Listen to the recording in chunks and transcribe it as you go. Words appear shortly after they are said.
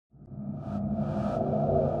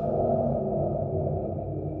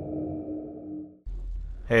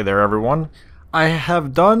Hey there everyone. I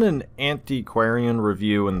have done an Antiquarian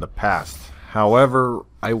review in the past. However,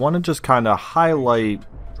 I want to just kind of highlight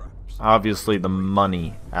obviously the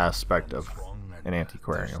money aspect of an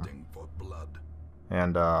Antiquarian.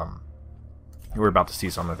 And we're about to see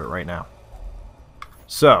some of it right now.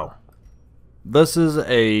 So, this is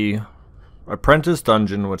a apprentice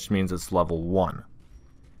dungeon, which means it's level 1.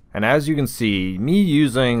 And as you can see, me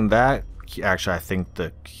using that, actually I think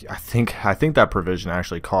that provision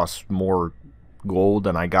actually costs more gold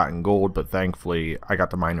than I got in gold, but thankfully I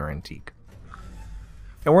got the minor antique.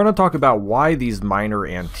 And we're going to talk about why these minor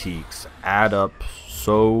antiques add up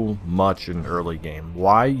so much in early game.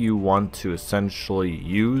 Why you want to essentially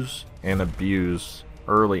use and abuse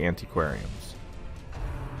early antiquarians.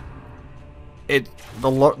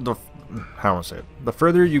 The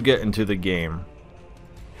further you get into the game,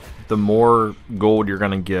 the more gold you're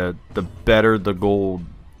going to get, the better the gold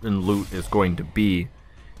and loot is going to be.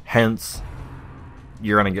 Hence,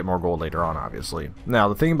 you're going to get more gold later on, obviously. Now,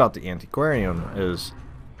 the thing about the Antiquarian is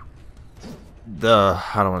the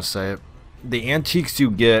antiques you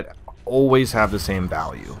get always have the same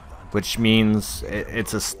value, which means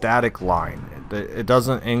it's a static line. It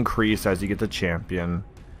doesn't increase as you get the champion.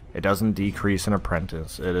 It doesn't decrease in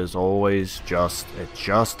apprentice. It is always it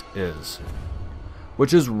just is.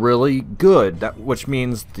 Which is really good, which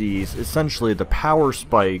means essentially the power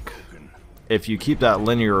spike, if you keep that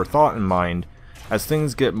linear thought in mind, as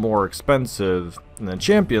things get more expensive in the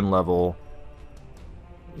champion level,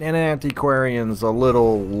 an Antiquarian's a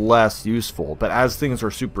little less useful. But as things are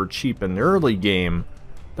super cheap in the early game,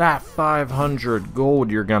 that 500 gold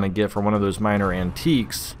you're going to get for one of those minor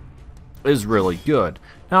antiques is really good.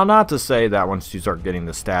 Now, not to say that once you start getting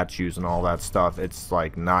the statues and all that stuff, it's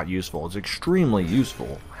like not useful. It's extremely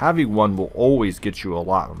useful. Having one will always get you a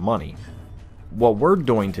lot of money. What we're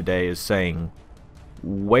doing today is saying,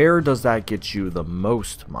 where does that get you the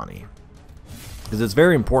most money? Because it's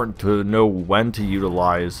very important to know when to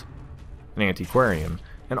utilize an Antiquarian.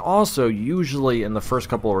 And also, usually in the first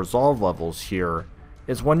couple of resolve levels here,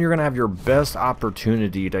 is when you're going to have your best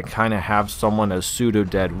opportunity to kind of have someone as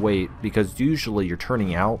pseudo-dead weight, because usually you're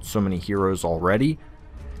turning out so many heroes already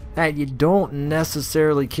that you don't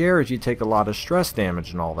necessarily care if you take a lot of stress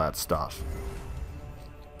damage and all that stuff.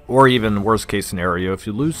 Or even worst case scenario if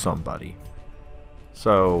you lose somebody.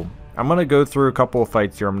 So I'm going to go through a couple of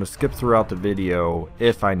fights here. I'm going to skip throughout the video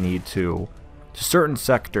if I need to certain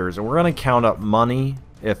sectors, and we're going to count up money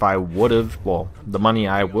if I would have, well, the money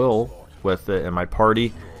I will with it in my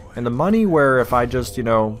party, and the money where if I just,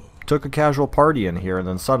 took a casual party in here and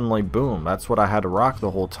then suddenly boom, that's what I had to rock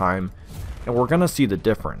the whole time. And we're gonna see the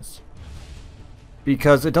difference,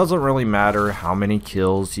 because it doesn't really matter how many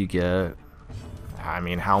kills you get.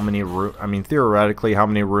 Theoretically how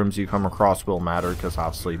many rooms you come across will matter, because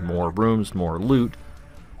obviously more rooms, more loot.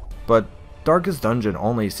 But Darkest Dungeon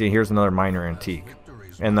only, see, here's another minor antique,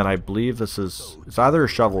 and then I believe it's either a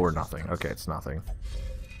shovel or nothing. Okay, it's nothing.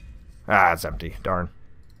 Ah, it's empty. Darn.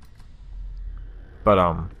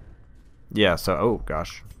 But, yeah, so, oh,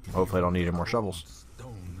 gosh. Hopefully I don't need any more shovels.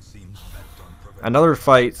 Another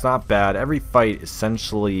fight, it's not bad. Every fight,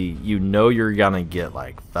 essentially, you're gonna get,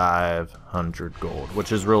 like, 500 gold,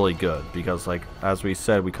 which is really good, because, like, as we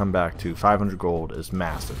said, we come back to 500 gold is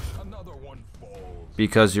massive.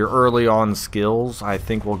 Because your early on skills, I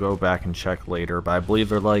think we'll go back and check later, but I believe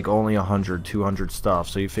they're like only 100, 200 stuff.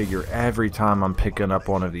 So you figure every time I'm picking up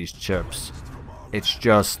one of these chips, it's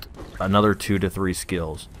just another 2 to 3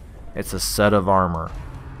 skills. It's a set of armor.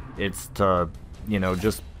 It's to,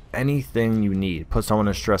 just anything you need. Put someone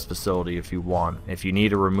in a stress facility if you want. If you need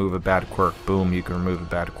to remove a bad quirk, boom, you can remove a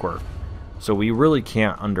bad quirk. So we really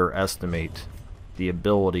can't underestimate the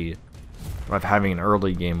ability of having an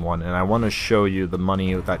early game one, and I want to show you the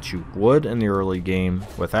money that you would in the early game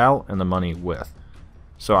without and the money with.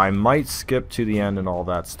 So I might skip to the end and all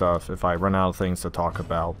that stuff if I run out of things to talk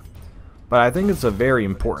about, but I think it's a very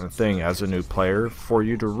important thing as a new player for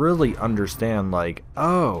you to really understand, like,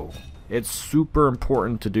 oh, it's super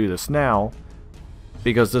important to do this now,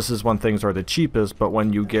 because this is when things are the cheapest. But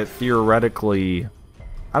when you get theoretically,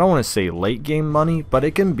 I don't want to say late game money, but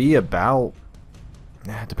it can be about,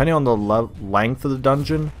 depending on the length of the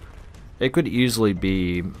dungeon, it could easily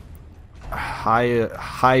be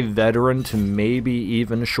high veteran to maybe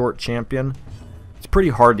even short champion. It's pretty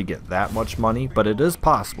hard to get that much money, but it is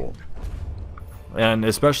possible. And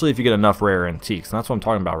especially if you get enough rare antiques, and that's what I'm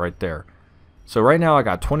talking about right there. So right now I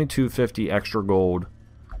got 2250 extra gold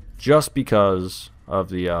just because of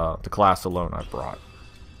the class alone I brought.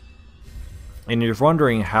 And you're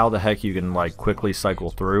wondering how the heck you can like quickly cycle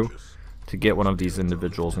through to get one of these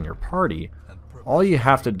individuals in your party. all you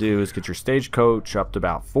have to do is get your stagecoach up to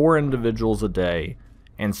about 4 individuals a day.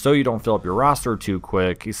 And so you don't fill up your roster too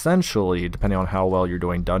quick, essentially, depending on how well you're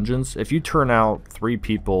doing dungeons, if you turn out 3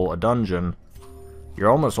 people a dungeon,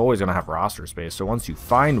 you're almost always going to have roster space. So once you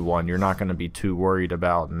find one, you're not going to be too worried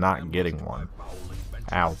about not getting one.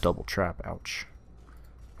 Ow, double trap, ouch.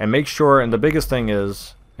 And make sure, and the biggest thing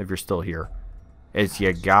is, if you're still here, is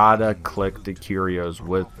you gotta click the curios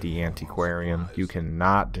with the Antiquarian. You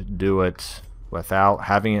cannot do it without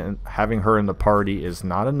having her in the party is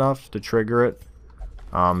not enough to trigger it.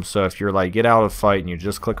 So if you're like, get out of fight and you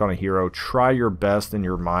just click on a hero, try your best in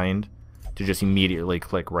your mind to just immediately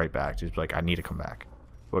click right back. Just be like, I need to come back.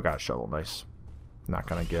 We got a shovel, nice. Not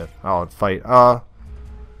gonna get, oh, fight,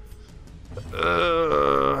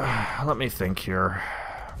 let me think here.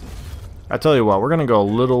 I tell you what, we're gonna go a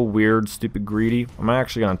little weird, stupid, greedy. I'm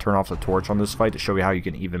actually gonna turn off the torch on this fight to show you how you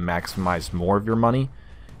can even maximize more of your money.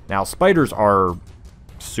 Now, spiders are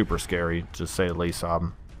super scary, to say the least. I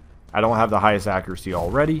don't have the highest accuracy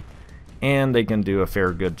already, and they can do a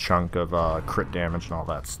fair good chunk of crit damage and all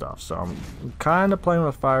that stuff. So I'm kind of playing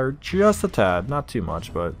with fire just a tad, not too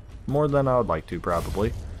much, but more than I would like to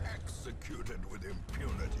probably.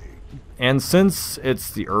 And since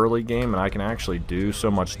it's the early game and I can actually do so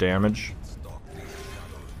much damage,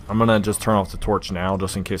 I'm gonna just turn off the torch now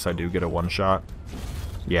just in case I do get a one-shot.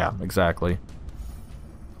 Yeah, exactly.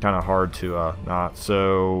 Kind of hard to not.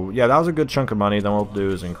 So yeah, that was a good chunk of money. Then what we'll do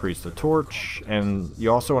is increase the torch, and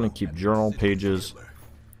you also want to keep journal pages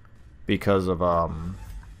because of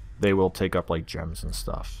they will take up like gems and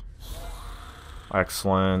stuff.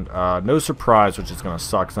 Excellent. No surprise, which is gonna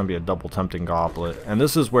suck. It's gonna be a double tempting goblet, and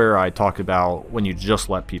this is where I talk about when you just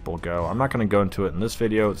let people go. I'm not gonna go into it in this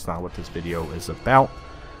video. It's not what this video is about.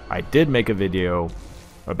 I did make a video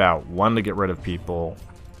about when to get rid of people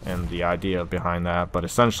and the idea behind that, but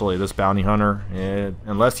essentially this bounty hunter,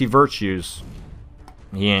 unless he virtues,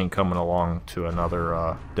 he ain't coming along to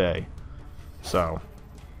another day. So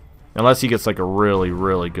unless he gets like a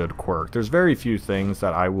really good quirk, there's very few things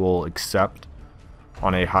that I will accept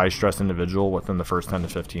on a high stress individual within the first 10 to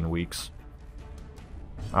 15 weeks,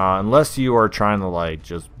 unless you are trying to like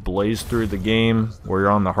just blaze through the game where you're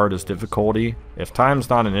on the hardest difficulty. If time's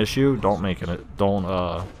not an issue, don't make it,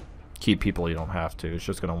 don't keep people you don't have to. It's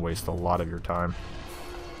just going to waste a lot of your time.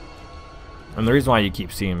 And the reason why you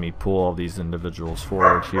keep seeing me pull all these individuals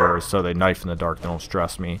forward here is so they knife in the dark, they don't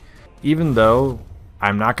stress me. Even though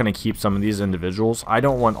I'm not going to keep some of these individuals, I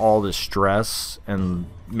don't want all this stress and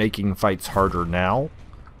making fights harder now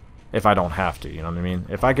if I don't have to, you know what I mean?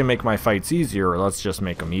 If I can make my fights easier, let's just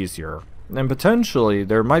make them easier. And potentially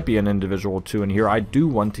there might be an individual or two in here I do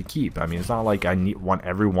want to keep. I mean, it's not like I want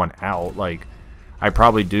everyone out. Like, I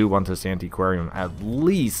probably do want this Antiquarian at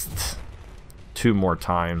least 2 more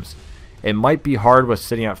times. It might be hard with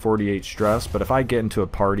sitting at 48 stress, but if I get into a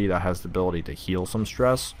party that has the ability to heal some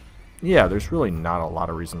stress, yeah, there's really not a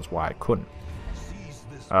lot of reasons why I couldn't.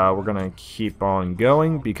 We're going to keep on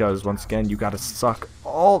going because, once again, you got to suck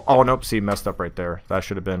all... Oh, nope, see, messed up right there. That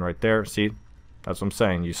should have been right there. See, that's what I'm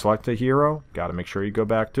saying. You select a hero, got to make sure you go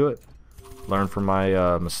back to it. Learn from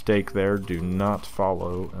my mistake there. Do not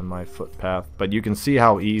follow in my footpath. But you can see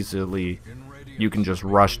how easily you can just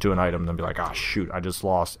rush to an item and be like, ah, shoot, I just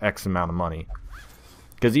lost X amount of money.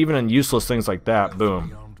 Because even in useless things like that,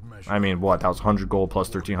 boom. I mean, what? That was 100 gold plus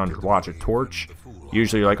 1,300. Watch, a torch.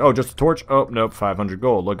 Usually you're like, oh, just a torch? Oh, nope, 500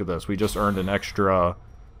 gold. Look at this. We just earned an extra,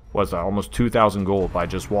 what's that, almost 2,000 gold by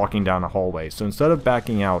just walking down a hallway. So instead of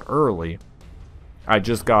backing out early, I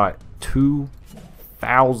just got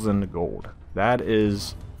 2,000 gold. That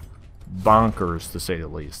is bonkers, to say the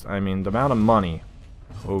least. I mean, the amount of money.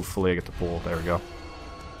 Hopefully I get to pull. There we go.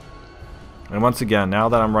 And once again, now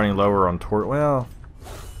that I'm running lower on torch, well,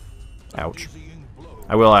 ouch.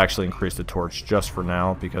 I will actually increase the torch just for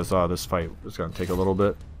now because this fight is going to take a little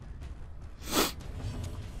bit.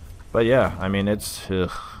 But yeah, I mean, it's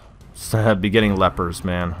beginning lepers,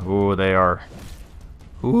 man. Ooh, they are.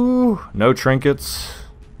 Ooh, no trinkets,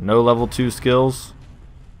 no level 2 skills.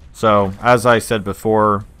 So, as I said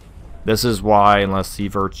before, this is why, unless he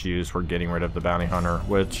virtues, we're getting rid of the bounty hunter,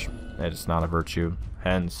 which it's not a virtue.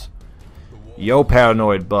 Hence, yo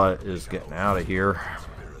paranoid butt is getting out of here.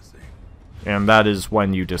 And that is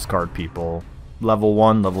when you discard people. Level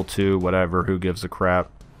 1, level 2, whatever, who gives a crap.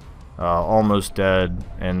 Almost dead,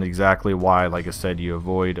 and exactly why, like I said, you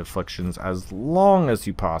avoid afflictions as long as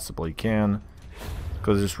you possibly can.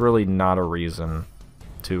 Because there's really not a reason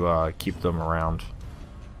to keep them around.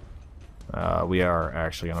 We are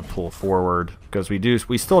actually going to pull forward because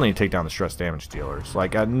we still need to take down the stress damage dealers.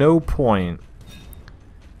 Like, at no point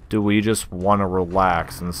do we just want to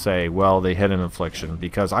relax and say, well, they hit an affliction?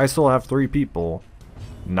 Because I still have 3 people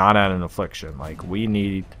not at an affliction. Like, we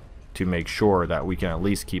need to make sure that we can at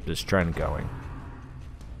least keep this trend going.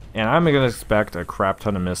 And I'm going to expect a crap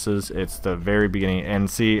ton of misses. It's the very beginning. And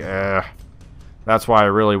see, that's why I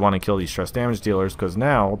really want to kill these stress damage dealers, because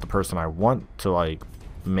now the person I want to, like,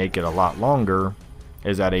 make it a lot longer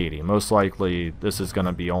is at 80. Most likely, this is going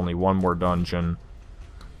to be only one more dungeon.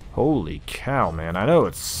 Holy cow, man. I know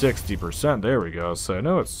it's 60%. There we go. So I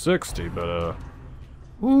know it's 60, but,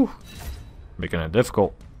 woo, making it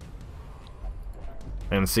difficult.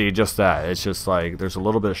 And see, just that. It's just like, there's a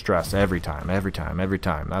little bit of stress every time.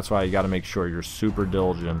 That's why you got to make sure you're super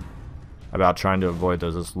diligent about trying to avoid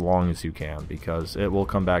those as long as you can, because it will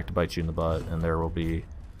come back to bite you in the butt, and there's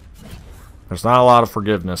not a lot of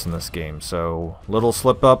forgiveness in this game. So, little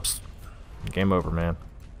slip-ups, game over, man.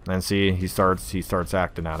 And see, he starts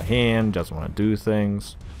acting out of hand, doesn't want to do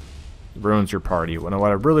things, ruins your party. What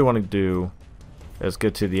I really want to do is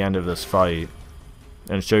get to the end of this fight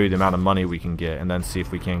and show you the amount of money we can get, and then see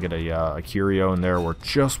if we can get a curio in there or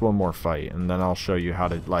just one more fight, and then I'll show you how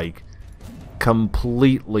to, like,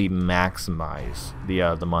 completely maximize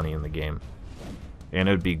the money in the game. And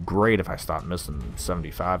it would be great if I stopped missing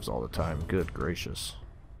 75s all the time. Good gracious.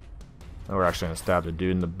 Now we're actually going to stab the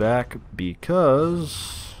dude in the back,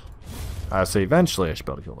 because I say eventually I should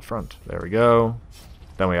be able to kill the front. There we go.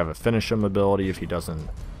 Then we have a finish him ability. If he doesn't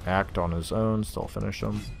act on his own, still finish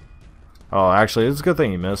him. Oh, actually, it's a good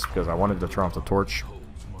thing he missed, because I wanted to turn off the torch.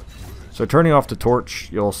 So turning off the torch,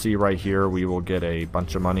 you'll see right here, we will get a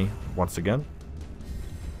bunch of money once again.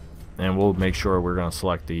 And we'll make sure we're going to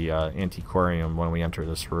select the Antiquarian when we enter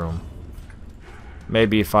this room. May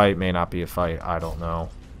be a fight, may not be a fight, I don't know.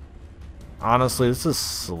 Honestly, this is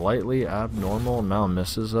slightly abnormal amount of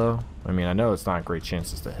misses, though. I mean, I know it's not great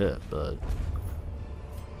chances to hit, but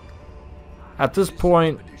at this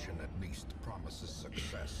point,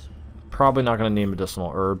 probably not going to need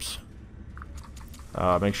medicinal herbs.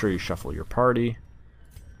 Make sure you shuffle your party.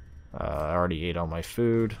 I already ate all my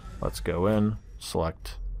food. Let's go in,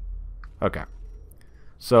 select. Okay.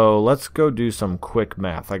 So let's go do some quick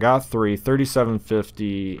math. I got 3,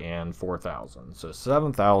 3750 and 4000. So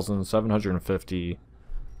 7750.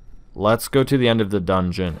 Let's go to the end of the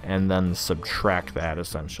dungeon and then subtract that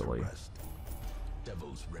essentially.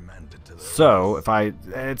 So if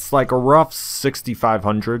it's like a rough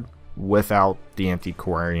 6500 without the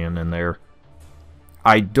Antiquarian in there.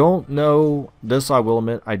 I don't know, this I will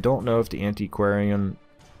admit, I don't know if the Antiquarian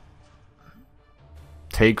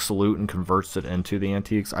takes loot and converts it into the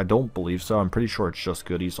antiques. I don't believe so. I'm pretty sure it's just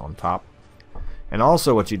goodies on top. And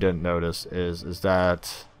also what you didn't notice is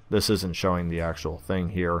that this isn't showing the actual thing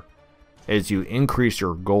here, is you increase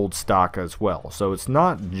your gold stock as well. So it's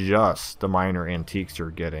not just the minor antiques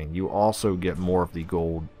you're getting, you also get more of the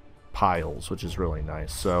gold piles, which is really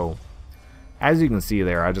nice. So as you can see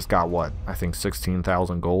there, I just got what, I think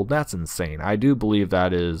 16,000 gold. That's insane. I do believe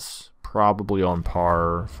that is probably on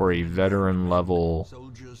par for a veteran level,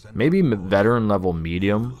 maybe veteran level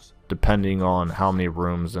medium, depending on how many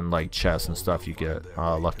rooms and like chests and stuff you get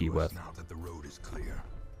lucky with.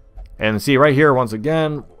 And see right here, once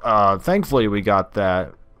again, thankfully we got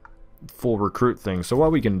that full recruit thing. So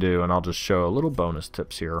what we can do, and I'll just show a little bonus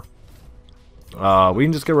tips here, we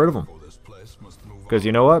can just get rid of them. Because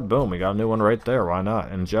you know what? Boom, we got a new one right there. Why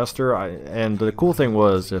not? And Jester, and the cool thing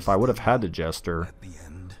was, if I would have had the Jester,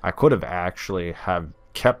 I could have actually have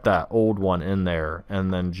kept that old one in there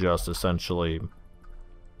and then just essentially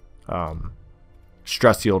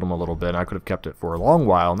stress healed him a little bit. I could have kept it for a long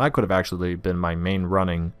while, and that could have actually been my main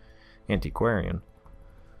running Antiquarian.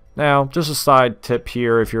 Now, just a side tip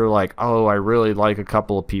here, if you're like, oh, I really like a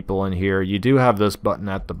couple of people in here, you do have this button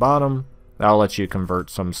at the bottom. That'll let you convert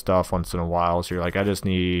some stuff once in a while. So you're like, I just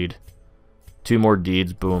need 2 more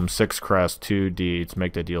deeds, boom, 6 crests, 2 deeds,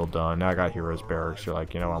 make the deal done. Now I got Heroes Barracks. You're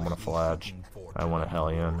like, you know, I want a Fladge, I want a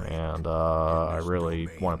Hellion, and I really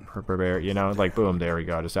want to prepare, you know, like boom, there we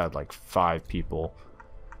go. I just had like 5 people.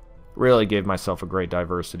 Really gave myself a great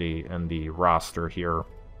diversity in the roster here.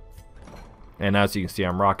 And as you can see,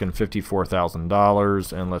 I'm rocking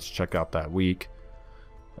 $54,000, and let's check out that week.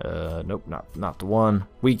 Nope, not the one.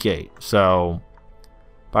 Week 8. So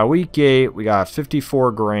by week 8, we got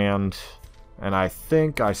 54 grand, and I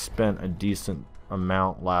think I spent a decent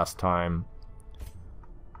amount last time.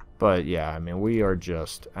 But yeah, I mean, we are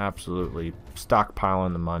just absolutely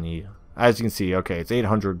stockpiling the money. As you can see, okay, it's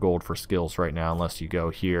 800 gold for skills right now, unless you go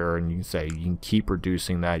here and you can say you can keep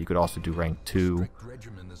reducing that. You could also do rank 2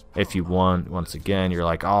 if you want. Once again, you're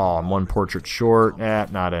like, oh, I'm 1 portrait short.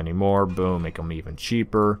 Not anymore. Boom, make them even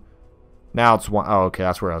cheaper. Now it's one. Oh, okay,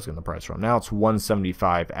 that's where I was getting the price from. Now it's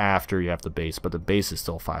 175 after you have the base, but the base is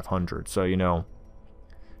still 500. So, you know,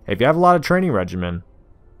 if you have a lot of training regimen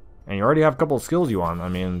and you already have a couple of skills you want, I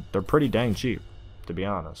mean, they're pretty dang cheap, to be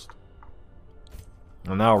honest.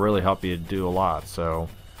 And that'll really help you do a lot. So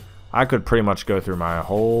I could pretty much go through my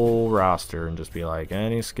whole roster and just be like,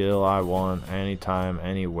 any skill I want, anytime,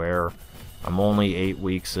 anywhere. I'm only 8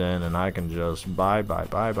 weeks in, and I can just buy.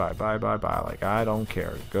 Like, I don't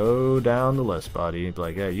care. Go down the list, buddy. Be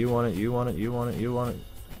like, hey, you want it, you want it, you want it, you want it.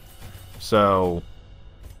 So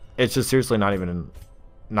it's just seriously not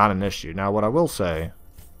an issue. Now, what I will say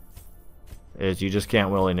is you just can't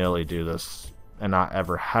willy-nilly do this and not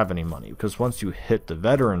ever have any money, because once you hit the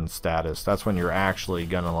veteran status, that's when you're actually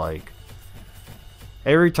gonna, like,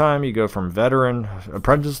 every time you go from veteran,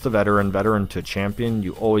 apprentice to veteran, veteran to champion,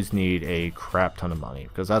 you always need a crap ton of money,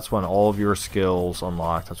 because that's when all of your skills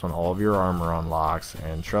unlock, that's when all of your armor unlocks,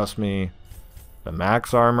 and trust me, the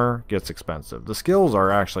max armor gets expensive. The skills are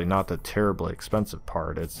actually not the terribly expensive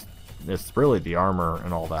part, it's really the armor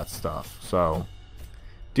and all that stuff. So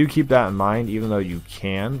do keep that in mind. Even though you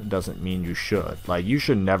can, doesn't mean you should. Like, you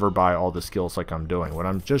should never buy all the skills like I'm doing. What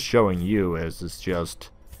I'm just showing you is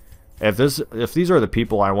just, if these are the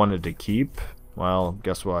people I wanted to keep, well,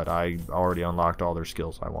 guess what? I already unlocked all their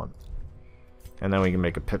skills I want. And then we can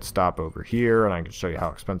make a pit stop over here, and I can show you how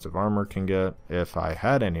expensive armor can get if I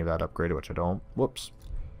had any of that upgraded, which I don't. Whoops.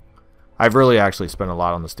 I've really actually spent a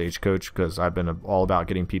lot on the stagecoach because I've been all about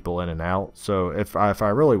getting people in and out. So if I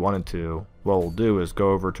really wanted to, what we'll do is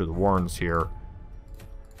go over to the Warrens here,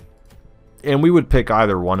 and we would pick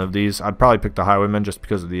either one of these. I'd probably pick the Highwayman just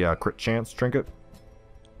because of the crit chance trinket.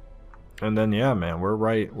 And then, yeah, man, we're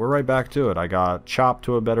right back to it. I got chopped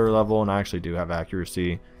to a better level, and I actually do have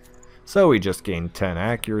accuracy. So we just gained 10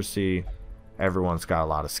 accuracy. Everyone's got a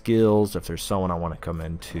lot of skills. If there's someone I want to come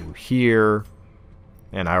into here,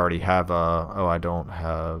 and I already have I don't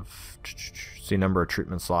have number of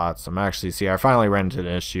treatment slots. I finally ran into an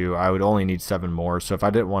issue. I would only need 7 more. So if I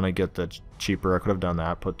didn't want to get the cheaper, I could have done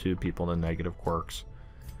that. Put 2 people in negative quirks.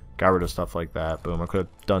 Got rid of stuff like that. Boom. I could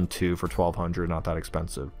have done 2 for 1,200. Not that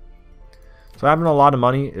expensive. So having a lot of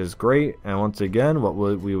money is great. And once again, what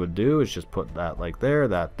we would do is just put that like there,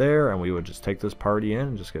 that there, and we would just take this party in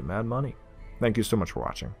and just get mad money. Thank you so much for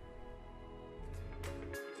watching.